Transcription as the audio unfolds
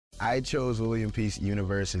I chose William P.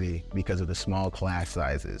 University because of the small class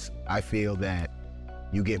sizes. I feel that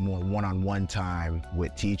you get more one-on-one time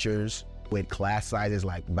with teachers. With class sizes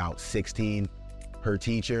like about 16 per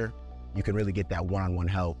teacher, you can really get that one-on-one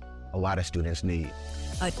help a lot of students need.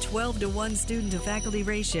 A 12-to-1 student-to-faculty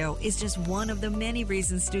ratio is just one of the many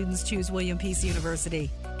reasons students choose William Peace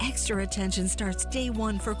University. Extra attention starts day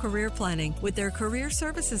one for career planning with their Career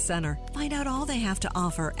Services Center. Find out all they have to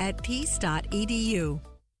offer at peace.edu.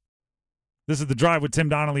 This is The Drive with Tim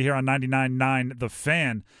Donnelly here on 99.9 The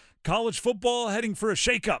Fan. College football heading for a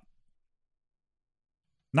shakeup.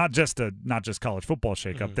 Not just college football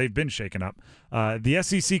shakeup. They've been shaken up. The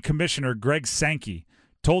SEC Commissioner Greg Sankey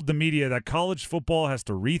told the media that college football has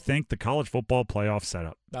to rethink the college football playoff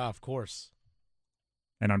setup. Of course.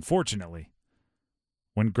 And unfortunately,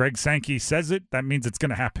 when Greg Sankey says it, that means it's going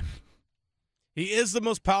to happen. He is the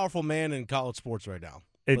most powerful man in college sports right now.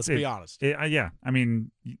 Let's be honest. Yeah. I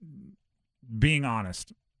mean, being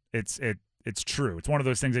honest, it's true. It's one of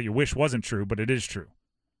those things that you wish wasn't true, but it is true.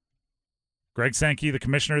 Greg Sankey, the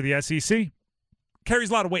commissioner of the SEC, carries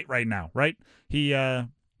a lot of weight right now, right? He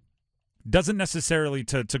doesn't necessarily,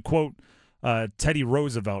 to quote Teddy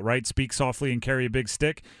Roosevelt, right, speak softly and carry a big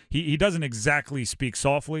stick. He doesn't exactly speak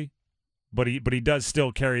softly, but he does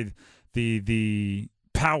still carry the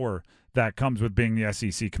power that comes with being the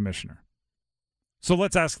SEC commissioner. So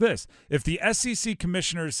let's ask this. If the SEC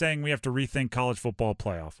commissioner is saying we have to rethink college football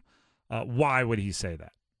playoff, why would he say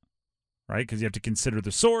that? Right? Because you have to consider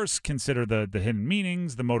the source, consider the hidden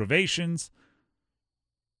meanings, the motivations.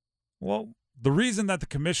 Well, the reason that the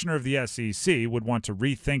commissioner of the SEC would want to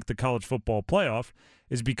rethink the college football playoff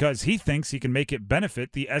is because he thinks he can make it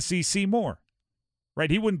benefit the SEC more. Right?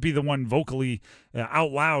 He wouldn't be the one vocally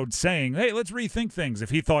out loud saying, hey, let's rethink things. If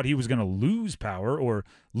he thought he was going to lose power or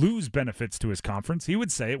lose benefits to his conference, he would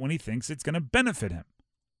say it when he thinks it's going to benefit him.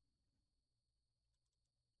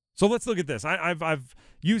 So let's look at this. I've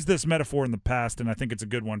used this metaphor in the past, and I think it's a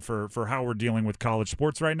good one for how we're dealing with college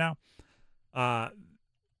sports right now.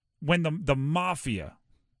 When the mafia,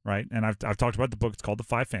 right, and I've talked about the book, it's called The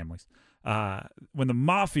Five Families. When the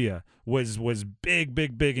mafia was big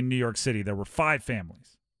in New York City, there were 5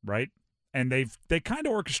 families, right? And they kind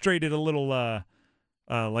of orchestrated a little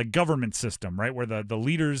like government system, right, where the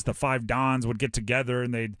leaders, the 5 dons, would get together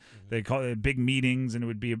and they'd call it big meetings, and it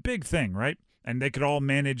would be a big thing, right? And they could all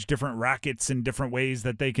manage different rackets in different ways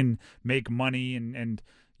that they can make money and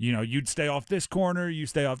you know, you'd stay off this corner, you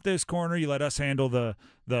stay off this corner, you let us handle the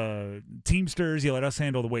Teamsters, you let us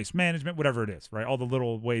handle the waste management, whatever it is, right? All the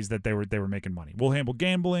little ways that they were making money. We'll handle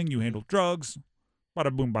gambling, you handle drugs,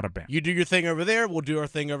 bada boom, bada bam. You do your thing over there, we'll do our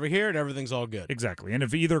thing over here, and everything's all good. Exactly. And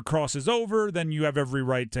if either crosses over, then you have every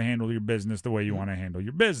right to handle your business the way you want to handle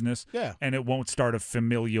your business. Yeah. And it won't start a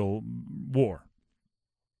familial war.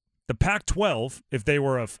 The Pac-12, if they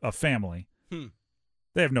were a family,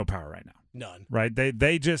 they have no power right now. None. Right? They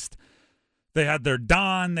had their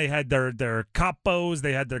Don, they had their capos,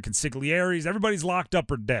 they had their consiglieres. Everybody's locked up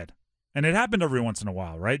or dead. And it happened every once in a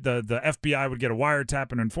while, right? The FBI would get a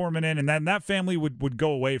wiretap and informant in, and then that family would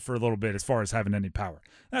go away for a little bit as far as having any power.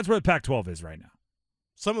 That's where the Pac-12 is right now.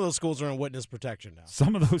 Some of those schools are in witness protection now.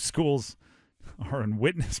 Some of those schools are in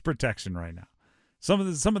witness protection right now. Some of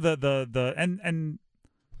the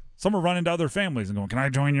some are running to other families and going, can I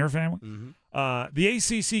join your family? Mm-hmm. The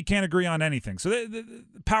ACC can't agree on anything. So the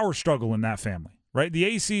power struggle in that family, right? The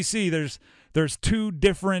ACC, there's 2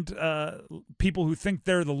 different people who think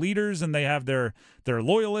they're the leaders, and they have their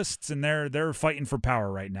loyalists, and they're fighting for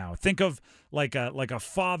power right now. Think of like a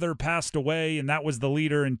father passed away, and that was the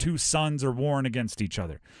leader, and 2 sons are warring against each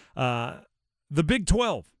other. The Big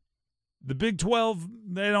 12,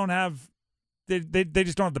 they don't have they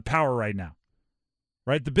just don't have the power right now.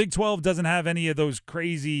 Right, the Big 12 doesn't have any of those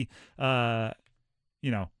crazy, like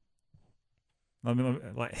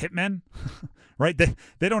hitmen, right?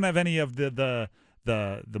 They don't have any of the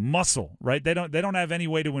muscle, right? They don't have any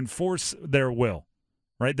way to enforce their will,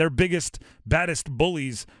 right? Their biggest, baddest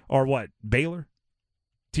bullies are what? Baylor,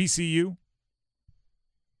 TCU,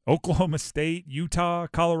 Oklahoma State, Utah,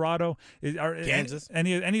 Colorado, Kansas.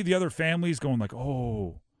 Any of the other families going like,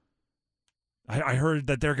 oh. I heard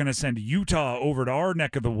that they're going to send Utah over to our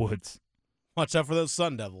neck of the woods. Watch out for those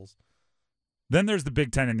Sun Devils. Then there's the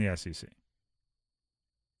Big Ten and the SEC.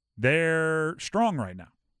 They're strong right now,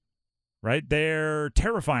 right? They're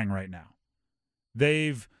terrifying right now.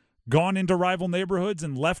 They've gone into rival neighborhoods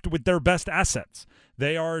and left with their best assets.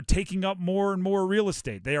 They are taking up more and more real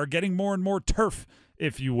estate. They are getting more and more turf,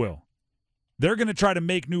 if you will. They're going to try to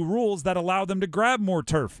make new rules that allow them to grab more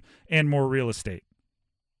turf and more real estate.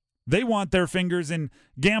 They want their fingers in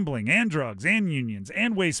gambling and drugs and unions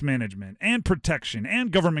and waste management and protection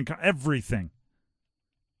and government, everything.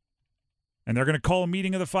 And they're going to call a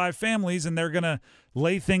meeting of the 5 families, and they're going to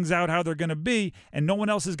lay things out how they're going to be, and no one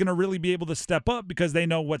else is going to really be able to step up because they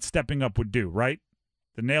know what stepping up would do, right?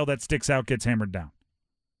 The nail that sticks out gets hammered down.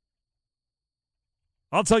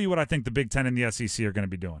 I'll tell you what I think the Big Ten and the SEC are going to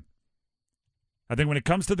be doing. I think when it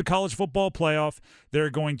comes to the college football playoff, they're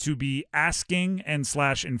going to be asking and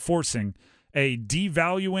 / enforcing a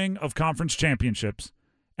devaluing of conference championships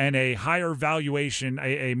and a higher valuation,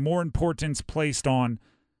 a more importance placed on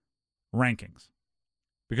rankings.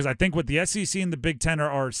 Because I think what the SEC and the Big Ten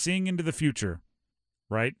are seeing into the future,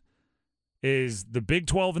 right, is the Big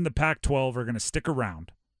 12 and the Pac-12 are going to stick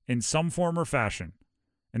around in some form or fashion,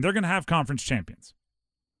 and they're going to have conference champions.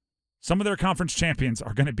 Some of their conference champions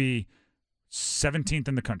are going to be 17th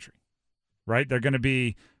in the country, right? They're going to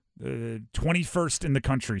be 21st in the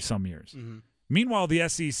country some years. Mm-hmm. Meanwhile, the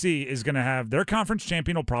SEC is going to have their conference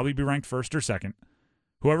champion will probably be ranked 1st or 2nd.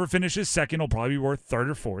 Whoever finishes 2nd will probably be worth 3rd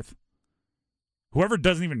or 4th. Whoever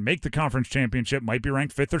doesn't even make the conference championship might be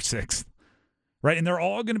ranked 5th or 6th, right? And they're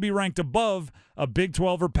all going to be ranked above a Big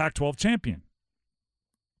 12 or Pac-12 champion.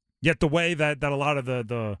 Yet the way that a lot of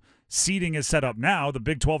the seeding is set up now, the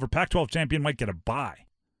Big 12 or Pac-12 champion might get a bye,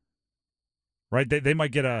 right? They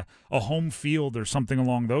might get a home field or something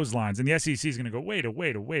along those lines. And the SEC is going to go, wait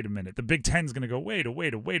a minute. The Big 10 is going to go, wait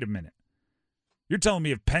a minute. You're telling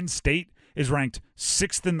me if Penn State is ranked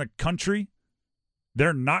 6th in the country,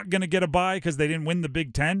 they're not going to get a bye because they didn't win the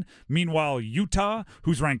Big Ten? Meanwhile, Utah,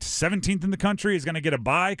 who's ranked 17th in the country, is going to get a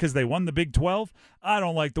bye because they won the Big 12? I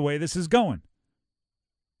don't like the way this is going.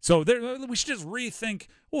 So we should just rethink.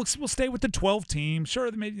 We'll stay with the 12 teams. Sure,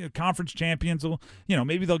 maybe the conference champions will,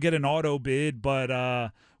 maybe they'll get an auto bid,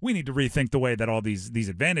 but we need to rethink the way that all these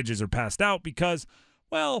advantages are passed out because,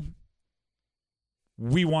 well,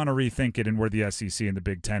 we want to rethink it, and we're the SEC and the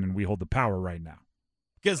Big Ten, and we hold the power right now.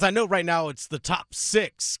 Because I know right now it's the top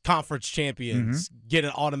 6 conference champions get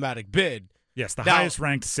an automatic bid. Yes, the highest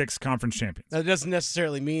ranked 6 conference champions. That doesn't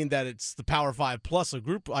necessarily mean that it's the Power 5 plus a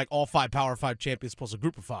group, like all 5 Power 5 champions plus a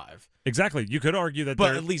group of 5. Exactly. You could argue that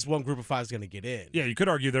but at least one group of 5 is going to get in. Yeah, you could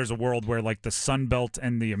argue there's a world where like the Sun Belt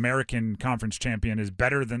and the American Conference champion is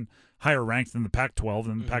better than higher ranked than the Pac-12,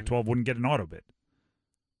 and the Pac-12 wouldn't get an auto bid.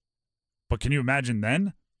 But can you imagine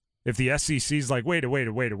then if the SEC's like, wait a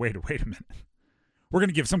minute. We're going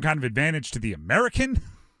to give some kind of advantage to the American?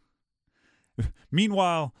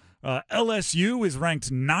 Meanwhile, LSU is ranked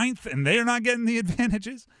 9th, and they're not getting the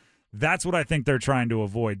advantages? That's what I think they're trying to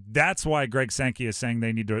avoid. That's why Greg Sankey is saying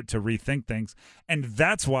they need to rethink things. And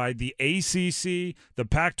that's why the ACC, the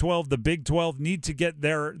Pac-12, the Big 12 need to get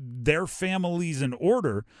their families in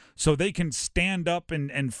order so they can stand up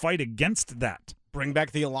and fight against that. Bring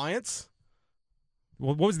back the alliance?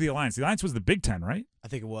 Well, what was the alliance? The alliance was the Big Ten, right? I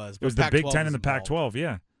think it was. It was the Big Ten and the Pac-12,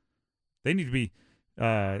 yeah. They need to be,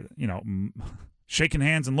 shaking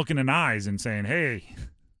hands and looking in eyes and saying, hey,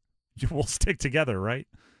 we'll stick together, right?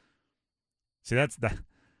 See,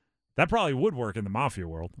 that probably would work in the mafia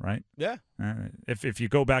world, right? Yeah. If you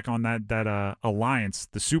go back on that alliance,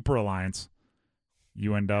 the super alliance,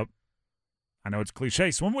 you end up, I know it's cliche,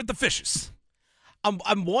 swim with the fishes.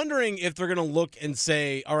 I'm wondering if they're going to look and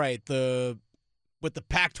say, all right, with the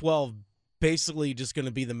Pac-12 basically just going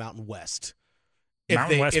to be the Mountain West.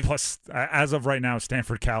 Mountain West plus, as of right now,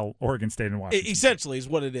 Stanford, Cal, Oregon State, and Washington. Essentially is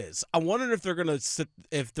what it is. I'm wondering if they're going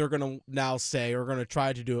to now say, or going to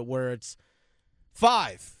try to do it where it's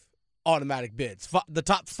 5 automatic bids. The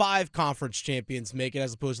top 5 conference champions make it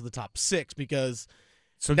as opposed to the top 6 because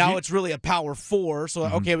now it's really a Power 4. So,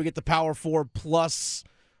 okay, we get the Power 4 plus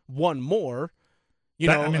one more.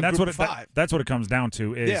 That's what it comes down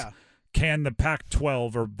to is can the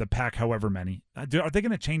Pac-12 or the Pac however many, are they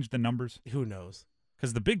going to change the numbers? Who knows?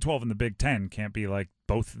 Because the Big 12 and the Big 10 can't be like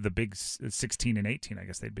both the Big 16 and 18, I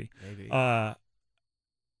guess they'd be. Maybe. Are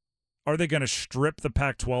they going to strip the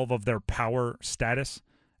Pac-12 of their power status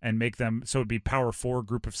and make them so it'd be Power 4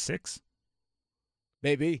 group of 6?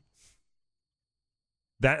 Maybe.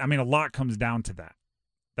 A lot comes down to that.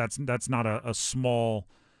 That's not a small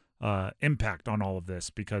impact on all of this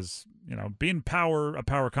because, being a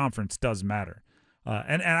power conference does matter.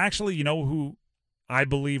 And actually, who I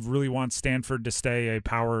believe really wants Stanford to stay a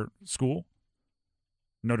power school?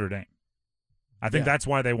 Notre Dame. I think that's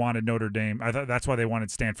why they wanted Notre Dame. I thought that's why they wanted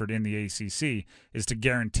Stanford in the ACC, is to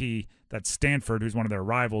guarantee that Stanford, who's one of their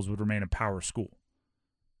rivals, would remain a power school.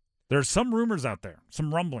 There's some rumors out there,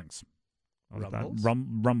 some rumblings.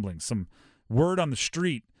 Rumblings. Some word on the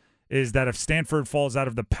street is that if Stanford falls out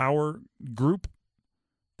of the power group,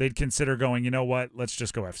 they'd consider going, you know what, let's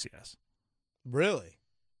just go FCS. Really?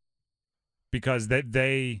 Because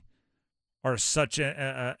they are such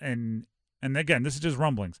and again, this is just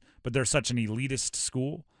rumblings, but they're such an elitist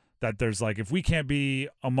school that there's like, if we can't be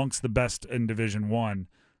amongst the best in Division I,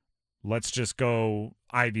 let's just go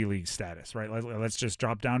Ivy League status, right? Let's just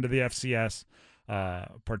drop down to the FCS,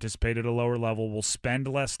 participate at a lower level. We'll spend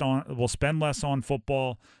less on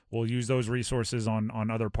football. We'll use those resources on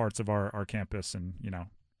other parts of our campus and,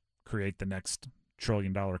 create the next $1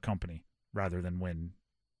 trillion company rather than win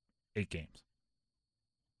 8 games.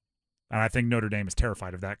 And I think Notre Dame is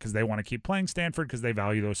terrified of that because they want to keep playing Stanford because they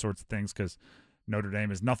value those sorts of things because Notre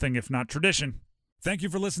Dame is nothing if not tradition. Thank you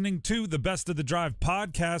for listening to the Best of the Drive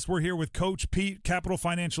podcast. We're here with Coach Pete, Capital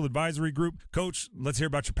Financial Advisory Group. Coach, let's hear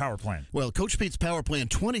about your power plan. Well, Coach Pete's power plan,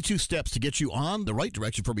 22 steps to get you on the right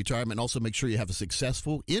direction for retirement and also make sure you have a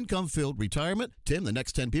successful, income-filled retirement. Tim, the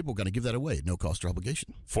next 10 people are going to give that away at no cost or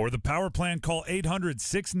obligation. For the power plan, call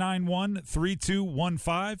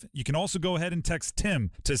 800-691-3215. You can also go ahead and text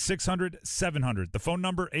Tim to 600-700. The phone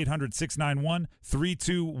number,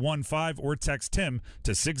 800-691-3215, or text Tim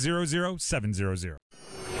to 600-700.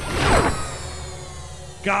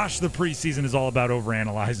 Gosh, the preseason is all about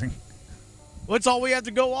overanalyzing. Well, it's all we have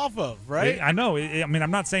to go off of, right? I know.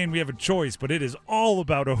 I'm not saying we have a choice, but it is all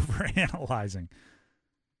about overanalyzing.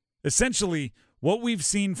 Essentially, what we've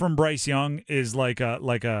seen from Bryce Young is like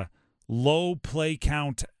a low play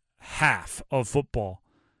count half of football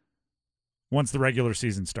once the regular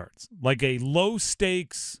season starts. Like a low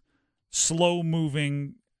stakes, slow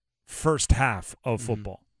moving first half of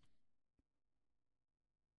football.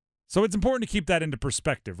 So it's important to keep that into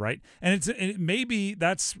perspective, right? And maybe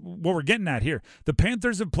that's what we're getting at here. The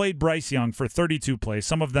Panthers have played Bryce Young for 32 plays.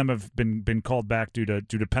 Some of them have been called back due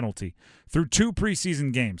to penalty through 2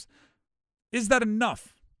 preseason games. Is that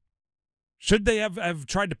enough? Should they have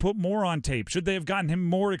tried to put more on tape? Should they have gotten him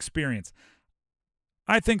more experience?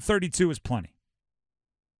 I think 32 is plenty.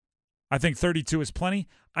 I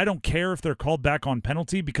don't care if they're called back on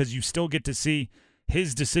penalty because you still get to see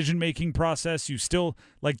his decision-making process. You still,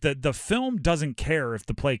 like, the film doesn't care if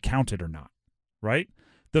the play counted or not, right?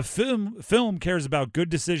 The film cares about good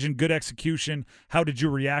decision, good execution. How did you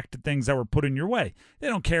react to things that were put in your way? They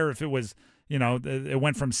don't care if it was, it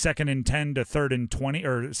went from 2nd and 10 to 3rd and 20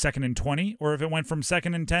 or 2nd and 20, or if it went from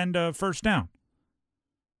 2nd and 10 to first down.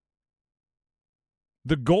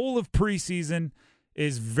 The goal of preseason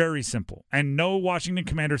is very simple. And no Washington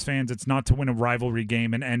Commanders fans, it's not to win a rivalry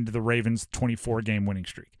game and end the Ravens' 24-game winning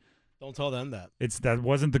streak. Don't tell them that. That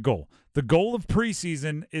wasn't the goal. The goal of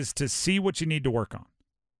preseason is to see what you need to work on,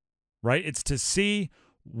 right? It's to see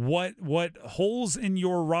what holes in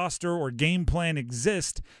your roster or game plan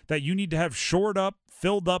exist that you need to have shored up,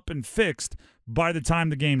 filled up, and fixed by the time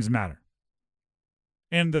the games matter.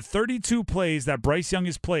 And the 32 plays that Bryce Young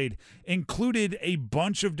has played included a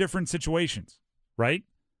bunch of different situations. Right?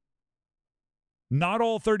 Not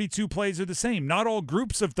all 32 plays are the same. Not all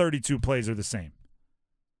groups of 32 plays are the same.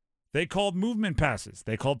 They called movement passes.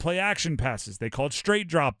 They called play action passes. They called straight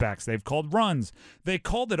dropbacks. They've called runs. They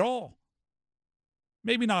called it all.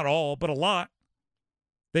 Maybe not all, but a lot.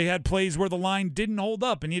 They had plays where the line didn't hold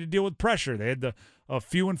up and he had to deal with pressure. They had a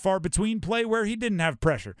few and far between play where he didn't have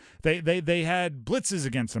pressure. They had blitzes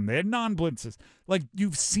against him. They had non-blitzes. Like,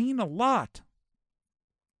 you've seen a lot.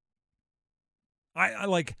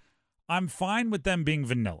 I'm fine with them being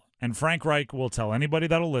vanilla. And Frank Reich will tell anybody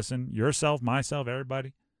that'll listen, yourself, myself,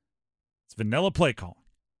 everybody, it's vanilla play calling.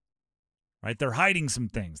 Right? They're hiding some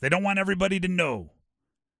things. They don't want everybody to know.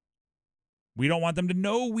 We don't want them to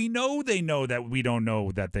know we know they know that we don't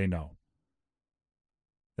know that they know.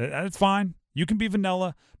 That's fine. You can be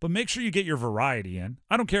vanilla, but make sure you get your variety in.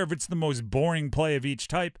 I don't care if it's the most boring play of each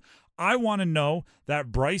type. I want to know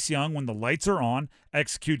that Bryce Young, when the lights are on,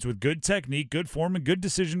 executes with good technique, good form, and good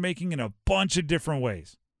decision-making in a bunch of different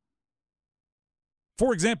ways.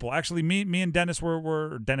 For example, actually, me and Dennis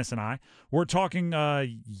Dennis and I were talking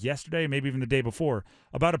yesterday, maybe even the day before,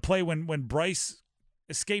 about a play when Bryce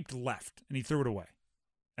escaped left and he threw it away.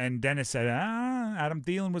 And Dennis said, Adam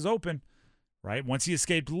Thielen was open, right? Once he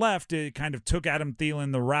escaped left, it kind of took Adam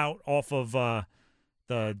Thielen the route off of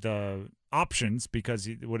the options because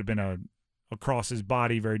it would have been across his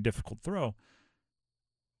body, very difficult throw.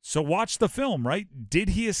 So watch the film, right? Did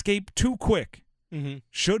he escape too quick? Mm-hmm.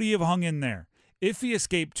 Should he have hung in there? If he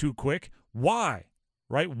escaped too quick, why?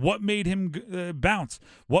 Right? What made him bounce?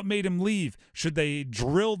 What made him leave? Should they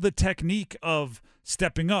drill the technique of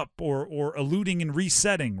stepping up or eluding and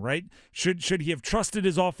resetting, right? Should he have trusted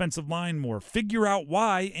his offensive line more? Figure out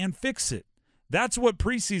why and fix it. That's what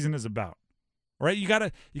preseason is about. Right? You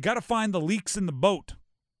gotta find the leaks in the boat.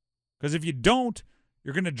 Because if you don't,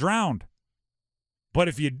 you're going to drown. But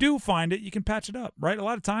if you do find it, you can patch it up, right? A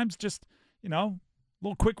lot of times just, a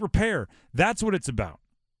little quick repair. That's what it's about.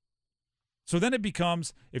 So then it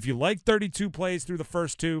becomes, if you like 32 plays through the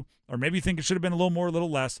first two, or maybe you think it should have been a little more, a little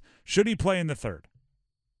less, should he play in the third?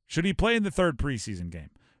 Should he play in the third preseason game?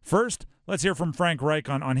 First, let's hear from Frank Reich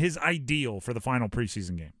on his ideal for the final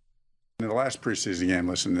preseason game. In the last preseason game,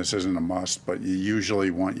 listen, this isn't a must, but you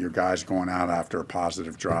usually want your guys going out after a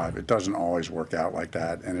positive drive. It doesn't always work out like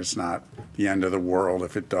that, and it's not the end of the world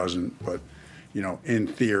if it doesn't, but, in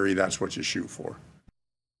theory, that's what you shoot for.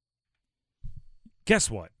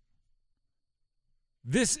 Guess what?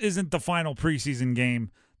 This isn't the final preseason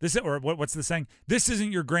game. What's the saying? This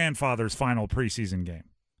isn't your grandfather's final preseason game.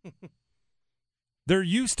 There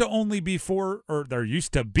used to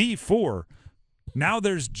be four. Now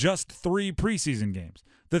there's just 3 preseason games.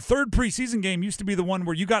 The third preseason game used to be the one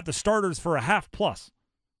where you got the starters for a half plus.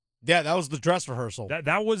 Yeah, that was the dress rehearsal.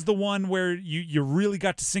 That was the one where you really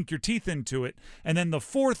got to sink your teeth into it. And then the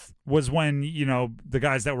fourth was when, the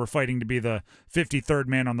guys that were fighting to be the 53rd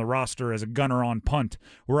man on the roster as a gunner on punt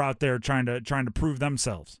were out there trying to prove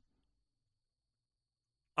themselves.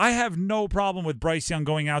 I have no problem with Bryce Young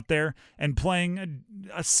going out there and playing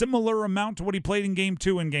a similar amount to what he played in Game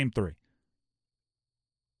 2 and Game 3.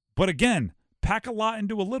 But again, pack a lot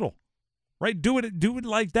into a little. Right? Do it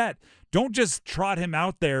like that. Don't just trot him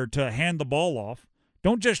out there to hand the ball off.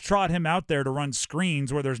 Don't just trot him out there to run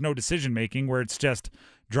screens where there's no decision making, where it's just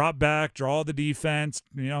drop back, draw the defense,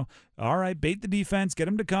 all right, bait the defense, get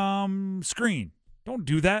him to come, screen. Don't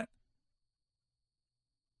do that.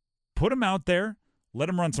 Put him out there, let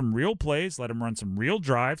him run some real plays, let him run some real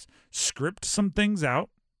drives, script some things out.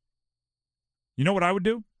 You know what I would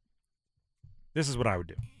do? This is what I would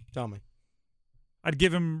do. Tell me. I'd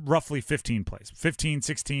give him roughly 15 plays, 15,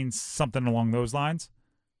 16, something along those lines.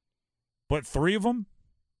 But 3 of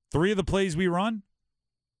the plays we run,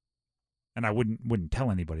 and I wouldn't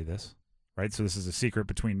tell anybody this, right? So this is a secret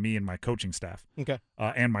between me and my coaching staff, okay,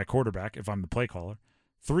 and my quarterback if I'm the play caller.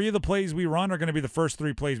 3 of the plays we run are going to be the first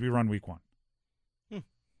 3 plays we run week 1.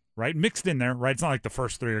 Right? Mixed in there, right? It's not like the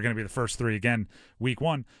first 3 are going to be the first 3 again week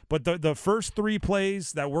 1, but the first 3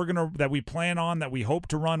 plays that we plan on, that we hope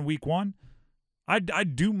to run week 1,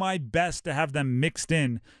 I'd do my best to have them mixed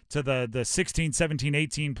in to the 16, 17,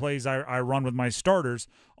 18 plays I run with my starters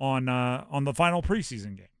on the final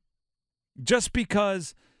preseason game. Just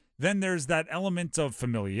because then there's that element of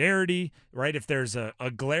familiarity, right? If there's a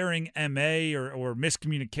glaring MA or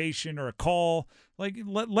miscommunication or a call, like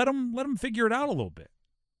let them figure it out a little bit,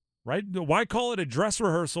 right? Why call it a dress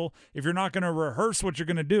rehearsal if you're not going to rehearse what you're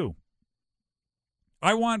going to do?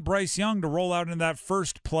 I want Bryce Young to roll out in that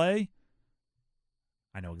first play.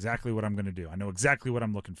 I know exactly what I'm going to do. I know exactly what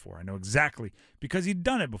I'm looking for. I know exactly, because he'd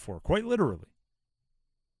done it before, quite literally.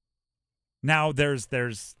 Now there's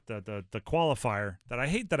the qualifier that I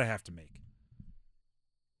hate that I have to make.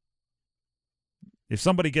 If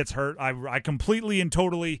somebody gets hurt, I completely and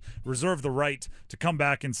totally reserve the right to come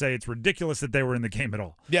back and say it's ridiculous that they were in the game at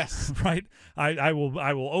all. Yes. Right? I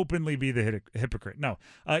will openly be the hypocrite. No.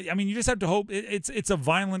 You just have to hope. It's a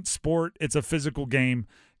violent sport. It's a physical game.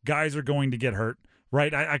 Guys are going to get hurt.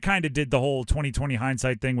 Right, I kind of did the whole 20/20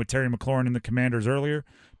 hindsight thing with Terry McLaurin and the Commanders earlier,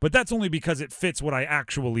 but that's only because it fits what I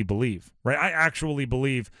actually believe, right? I actually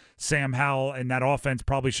believe Sam Howell and that offense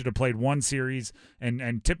probably should have played 1 series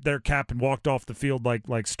and tipped their cap and walked off the field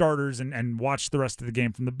like starters and watched the rest of the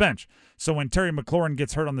game from the bench. So when Terry McLaurin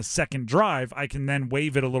gets hurt on the second drive, I can then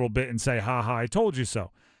wave it a little bit and say, ha ha, I told you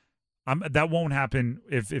so. That won't happen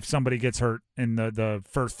if somebody gets hurt in the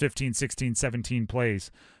first 15, 16, 17 plays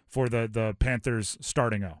for the Panthers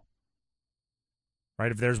starting O.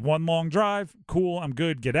 Right? If there's 1 long drive, cool, I'm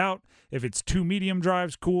good, get out. If it's 2 medium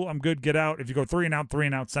drives, cool, I'm good, get out. If you go 3 and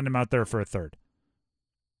out, send him out there for a third.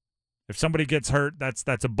 If somebody gets hurt, that's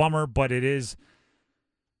a bummer, but it is,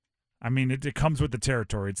 it comes with the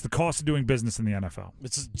territory. It's the cost of doing business in the NFL.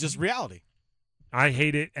 It's just reality. I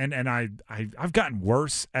hate it, and I've gotten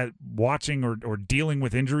worse at watching or dealing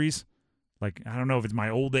with injuries. Like, I don't know if it's my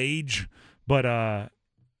old age, but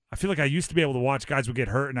I feel like I used to be able to watch guys would get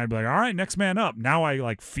hurt, and I'd be like, all right, next man up. Now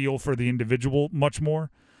I feel for the individual much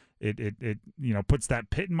more. It puts that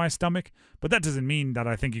pit in my stomach, but that doesn't mean that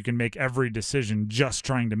I think you can make every decision just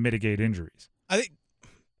trying to mitigate injuries. I think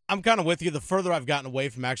I'm kind of with you. The further I've gotten away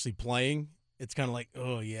from actually playing, it's kind of like,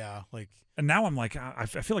 oh yeah, like. And now I'm like, I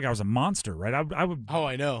feel like I was a monster, right? I would. Oh,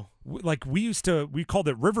 I know. We called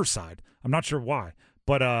it Riverside. I'm not sure why,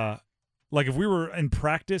 but Like if we were in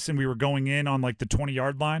practice and we were going in on like the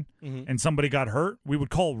 20-yard line and somebody got hurt, we would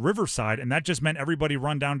call Riverside, and that just meant everybody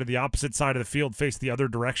run down to the opposite side of the field, face the other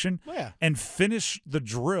direction, and finish the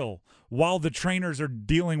drill while the trainers are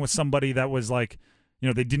dealing with somebody that was like,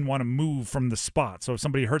 they didn't want to move from the spot. So if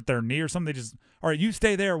somebody hurt their knee or something, they just, all right, you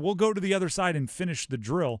stay there. We'll go to the other side and finish the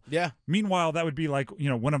drill. Yeah. Meanwhile, that would be like,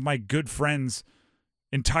 one of my good friends'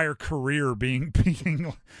 entire career being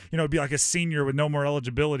it'd be like a senior with no more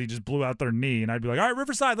eligibility just blew out their knee, and I'd be like, all right,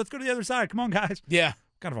 Riverside, let's go to the other side. Come on, guys. Yeah.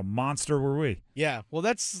 What kind of a monster were we? Yeah. Well,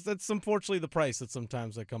 that's unfortunately the price that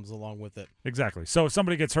sometimes that comes along with it. Exactly. So if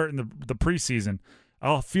somebody gets hurt in the preseason,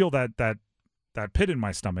 I'll feel that pit in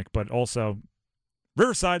my stomach, but also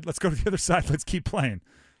Riverside, let's go to the other side. Let's keep playing.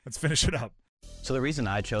 Let's finish it up. So the reason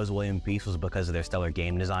I chose William Peace was because of their stellar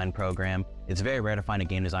game design program. It's very rare to find a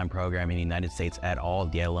game design program in the United States at all,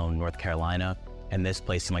 let alone North Carolina. And this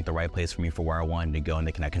place seemed like the right place for me for where I wanted to go and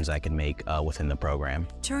the connections I could make within the program.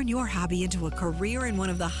 Turn your hobby into a career in one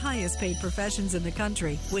of the highest paid professions in the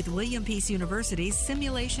country with William Peace University's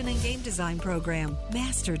Simulation and Game Design program.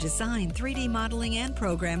 Master design, 3D modeling, and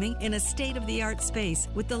programming in a state-of-the-art space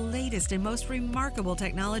with the latest and most remarkable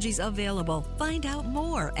technologies available. Find out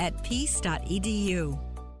more at peace.edu.